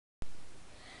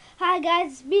Hi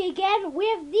guys, it's me again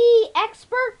with the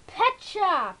Expert Pet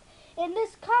Shop. And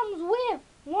this comes with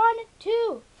 1,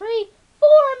 2, 3, 4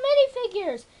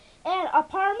 minifigures, an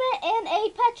apartment and a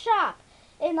pet shop.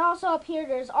 And also up here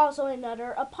there's also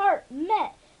another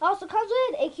apartment. It also comes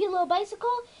with a cute little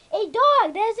bicycle, a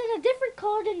dog that is in a different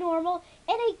color than normal,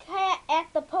 and a cat at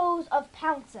the pose of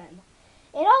pouncing.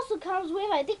 It also comes with,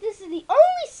 I think this is the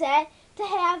only set to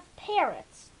have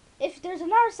parrots. If there's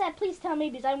another set, please tell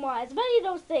me because I want as many of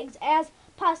those things as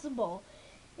possible.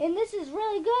 And this is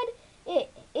really good.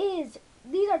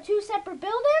 These are two separate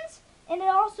buildings, and it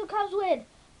also comes with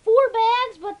 4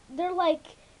 bags, but they're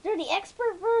the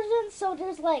expert version, so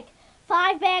there's like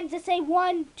 5 bags that say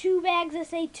 1, 2 bags that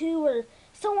say 2, or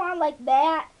so on like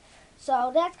that. So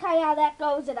that's kind of how that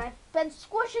goes, and I've been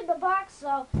squishing the box,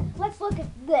 so let's look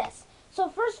at this. So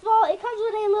first of all, it comes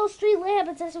with a little street lamp,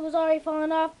 and since it was already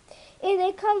falling off, and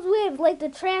it comes with like the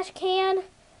trash can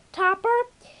topper,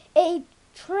 a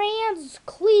trans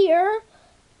clear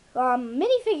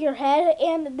minifigure head,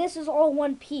 and this is all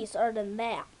one piece other than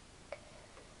that.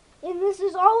 And this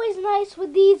is always nice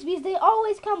with these because they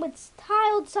always come with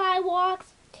tiled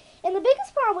sidewalks. And the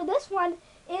biggest problem with this one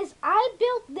is I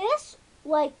built this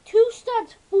like 2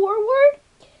 studs forward,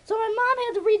 so my mom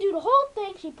had to redo the whole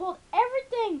thing. She pulled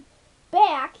everything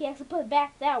back. He has to put it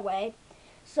back that way.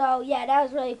 So yeah, that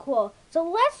was really cool. So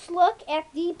let's look at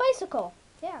the bicycle.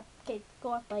 Yeah, okay,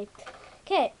 go off bike.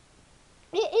 Okay,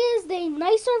 it is the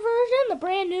nicer version, the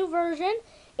brand new version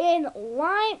in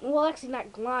lime. Well, actually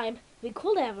not lime. It'd be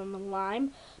cool to have them in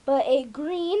lime, but a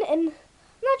green. And I'm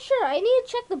not sure. I need to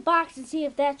check the box and see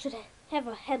if that should have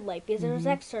a headlight because there's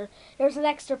extra. There's an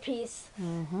extra piece.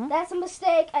 That's a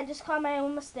mistake. I just caught my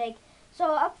own mistake.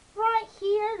 So up front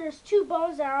here, there's 2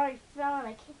 bones that already fell, and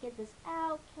I can't get this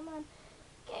out. Come on.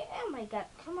 Okay, oh my god,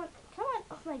 come on,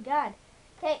 oh my god.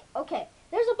 Okay,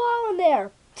 there's a ball in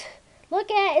there.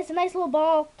 Look at it, it's a nice little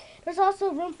ball. There's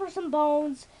also room for some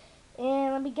bones.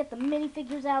 And let me get the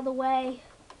minifigures out of the way.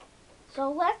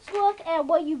 So let's look at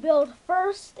what you build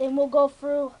first, and we'll go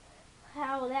through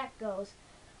how that goes.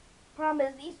 Problem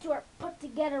is, these 2 are put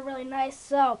together really nice.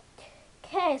 So,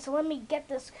 okay, so let me get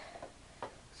this.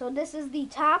 So this is the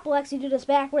top. We'll actually do this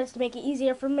backwards to make it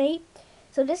easier for me.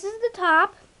 So this is the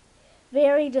top.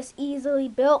 Very just easily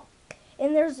built,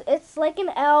 and it's like an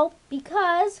L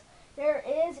because there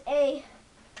is a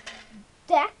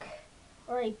deck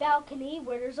or a balcony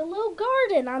where there's a little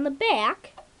garden on the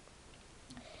back.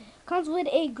 Comes with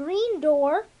a green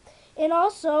door, and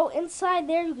also inside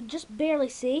there you can just barely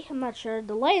see. I'm not sure,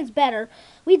 the lighting's better.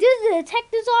 We did the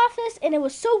detective's office, and it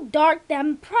was so dark that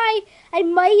I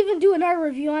might even do another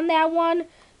review on that one,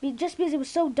 just because it was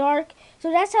so dark.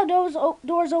 So that's how those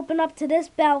doors open up to this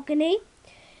balcony.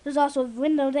 There's also a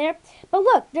window there. But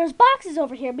look, there's boxes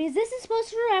over here because this is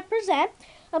supposed to represent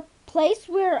a place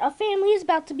where a family is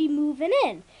about to be moving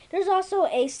in. There's also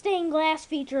a stained glass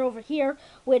feature over here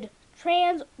with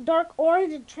trans dark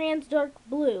orange and trans dark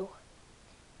blue.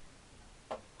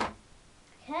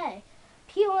 Okay,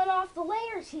 peeling off the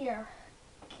layers here.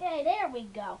 Okay, there we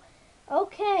go.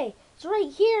 Okay, so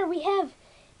right here we have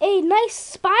a nice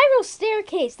spiral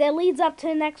staircase that leads up to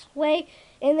the next way,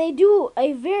 and they do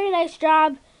a very nice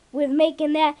job with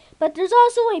making that. But there's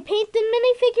also a painted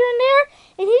minifigure in there,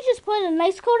 and he just put a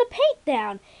nice coat of paint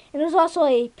down. And there's also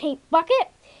a paint bucket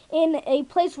in a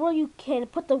place where you can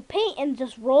put the paint and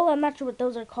just roll. I'm not sure what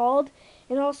those are called.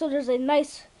 And also there's a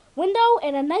nice window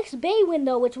and a nice bay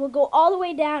window, which will go all the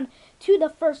way down to the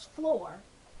first floor.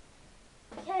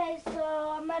 Okay,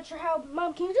 so I'm not sure how.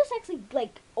 Mom, can you just actually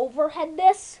like overhead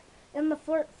this in the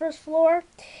first floor?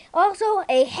 Also,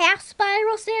 a half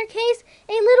spiral staircase,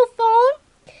 a little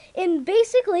phone, and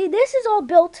basically this is all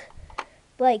built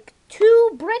like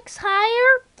 2 bricks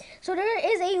higher. So there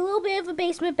is a little bit of a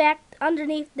basement back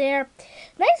underneath there.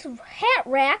 Nice hat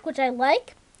rack, which I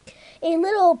like. A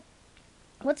little,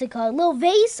 what's it called? A little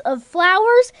vase of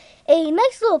flowers. A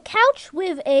nice little couch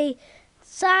with a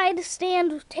side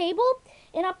stand table.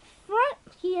 And up front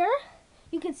here,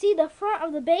 you can see the front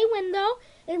of the bay window.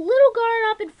 A little garden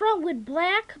up in front with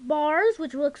black bars,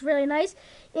 which looks really nice.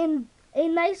 And a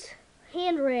nice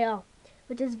handrail,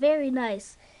 which is very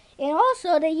nice. And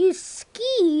also, they use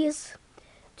skis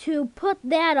to put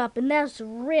that up, and that's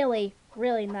really,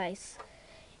 really nice.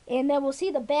 And then we'll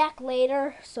see the back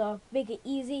later, so make it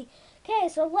easy. Okay,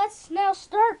 so let's now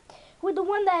start with the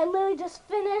one that I literally just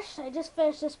finished. I just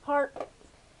finished this part.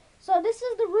 So this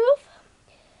is the roof.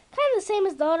 Kind of the same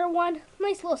as the other one.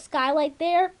 Nice little skylight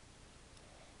there.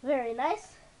 Very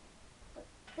nice. Put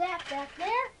that back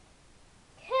there.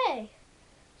 Okay.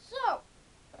 So,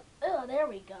 oh, there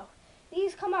we go.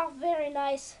 These come out very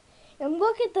nice. And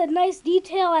look at the nice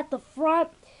detail at the front.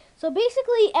 So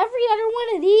basically every other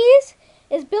one of these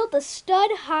is built a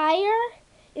stud higher,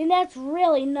 and that's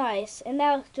really nice. And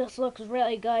that just looks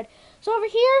really good. So over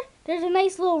here, there's a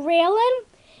nice little railing.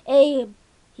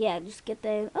 Just get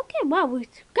the, okay, wow, we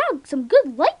got some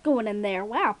good light going in there,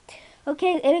 wow.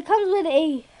 Okay, and it comes with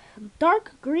a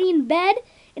dark green bed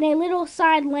and a little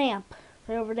side lamp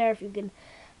right over there. If you can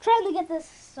try to get this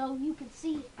so you can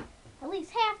see at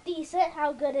least half decent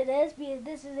how good it is, because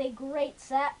this is a great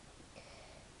set.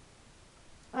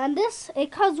 On this,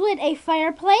 it comes with a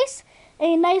fireplace,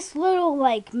 a nice little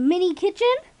like mini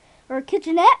kitchen or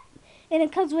kitchenette, and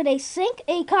it comes with a sink,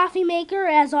 a coffee maker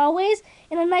as always,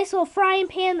 and a nice little frying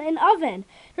pan and oven.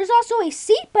 There's also a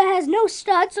seat, but it has no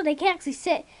studs, so they can't actually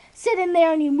sit in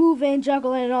there and you move in,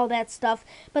 juggle in, and all that stuff.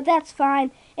 But that's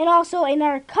fine. And also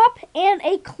another cup and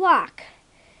a clock.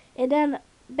 And then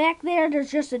back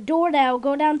there's just a door that will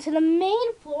go down to the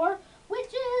main floor, which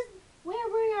is where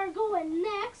we are going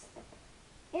next.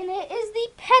 And it is the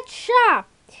pet shop.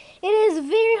 It is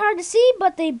very hard to see,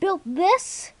 but they built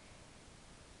this.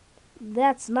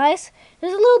 That's nice.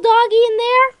 There's a little doggy in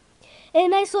there,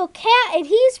 and a nice little cat, and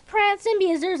he's prancing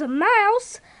because there's a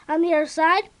mouse on the other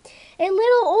side. A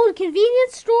little old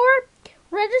convenience store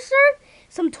register,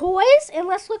 some toys, and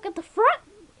let's look at the front.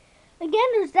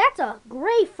 Again, that's a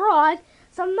gray frog,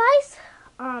 some nice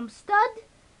stud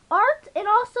art, and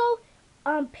also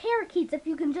parakeets. If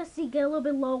you can just see, get a little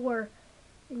bit lower,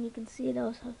 and you can see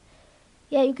those.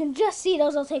 Yeah, you can just see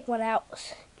those. I'll take one out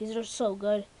because they're so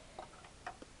good.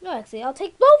 No, actually, I'll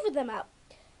take both of them out.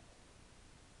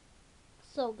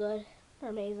 So good.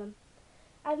 They're amazing.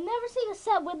 I've never seen a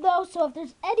set with those, so if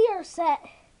there's any other set,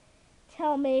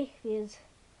 tell me, because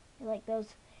I like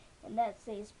those. And that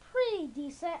stays pretty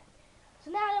decent.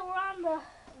 So now that we're on the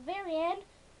very end,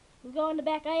 we go in the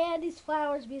back. I added these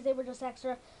flowers because they were just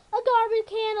extra. A garbage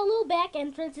can, a little back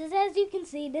entrances. As you can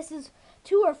see, this is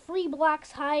 2 or 3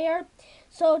 blocks higher.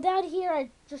 So down here,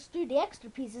 I just threw the extra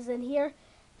pieces in here.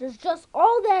 There's just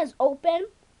all that is open,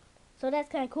 so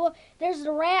that's kind of cool. There's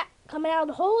the rat coming out of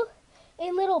the hole. A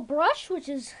little brush, which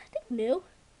is, I think, new.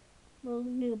 Little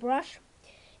new brush.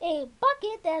 A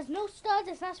bucket that has no studs.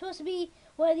 It's not supposed to be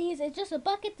one of these. It's just a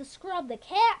bucket to scrub the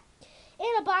cat.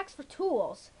 And a box for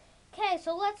tools. Okay,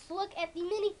 so let's look at the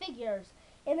minifigures.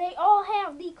 And they all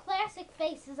have the classic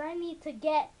faces. I need to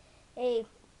get a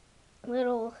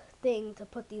little thing to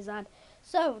put these on.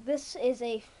 So this is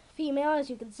a female,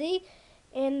 as you can see.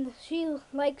 And she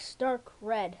likes dark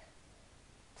red.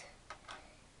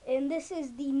 And this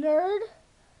is the nerd.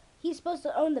 He's supposed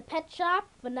to own the pet shop,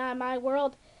 but not in my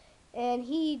world. And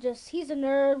he's a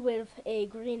nerd with a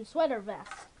green sweater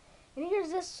vest. And here's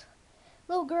this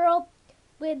little girl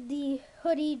with the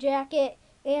hoodie, jacket,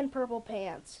 and purple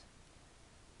pants.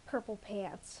 Purple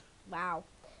pants. Wow.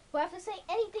 Do I have to say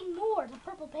anything more to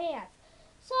purple pants?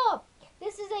 So,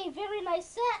 this is a very nice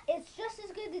set. It's just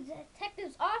as good as the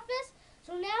Detective's Office.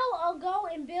 So now I'll go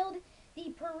and build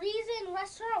the Parisian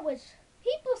restaurant, which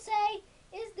people say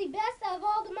is the best out of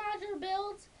all the modular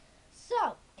builds.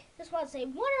 So, just want to say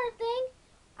one other thing.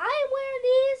 I am wearing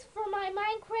these for my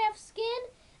Minecraft skin.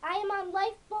 I am on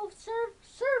Lifeboat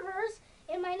servers,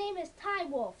 and my name is Ty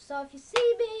Wolf. So if you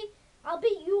see me, I'll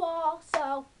beat you all.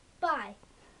 So, bye.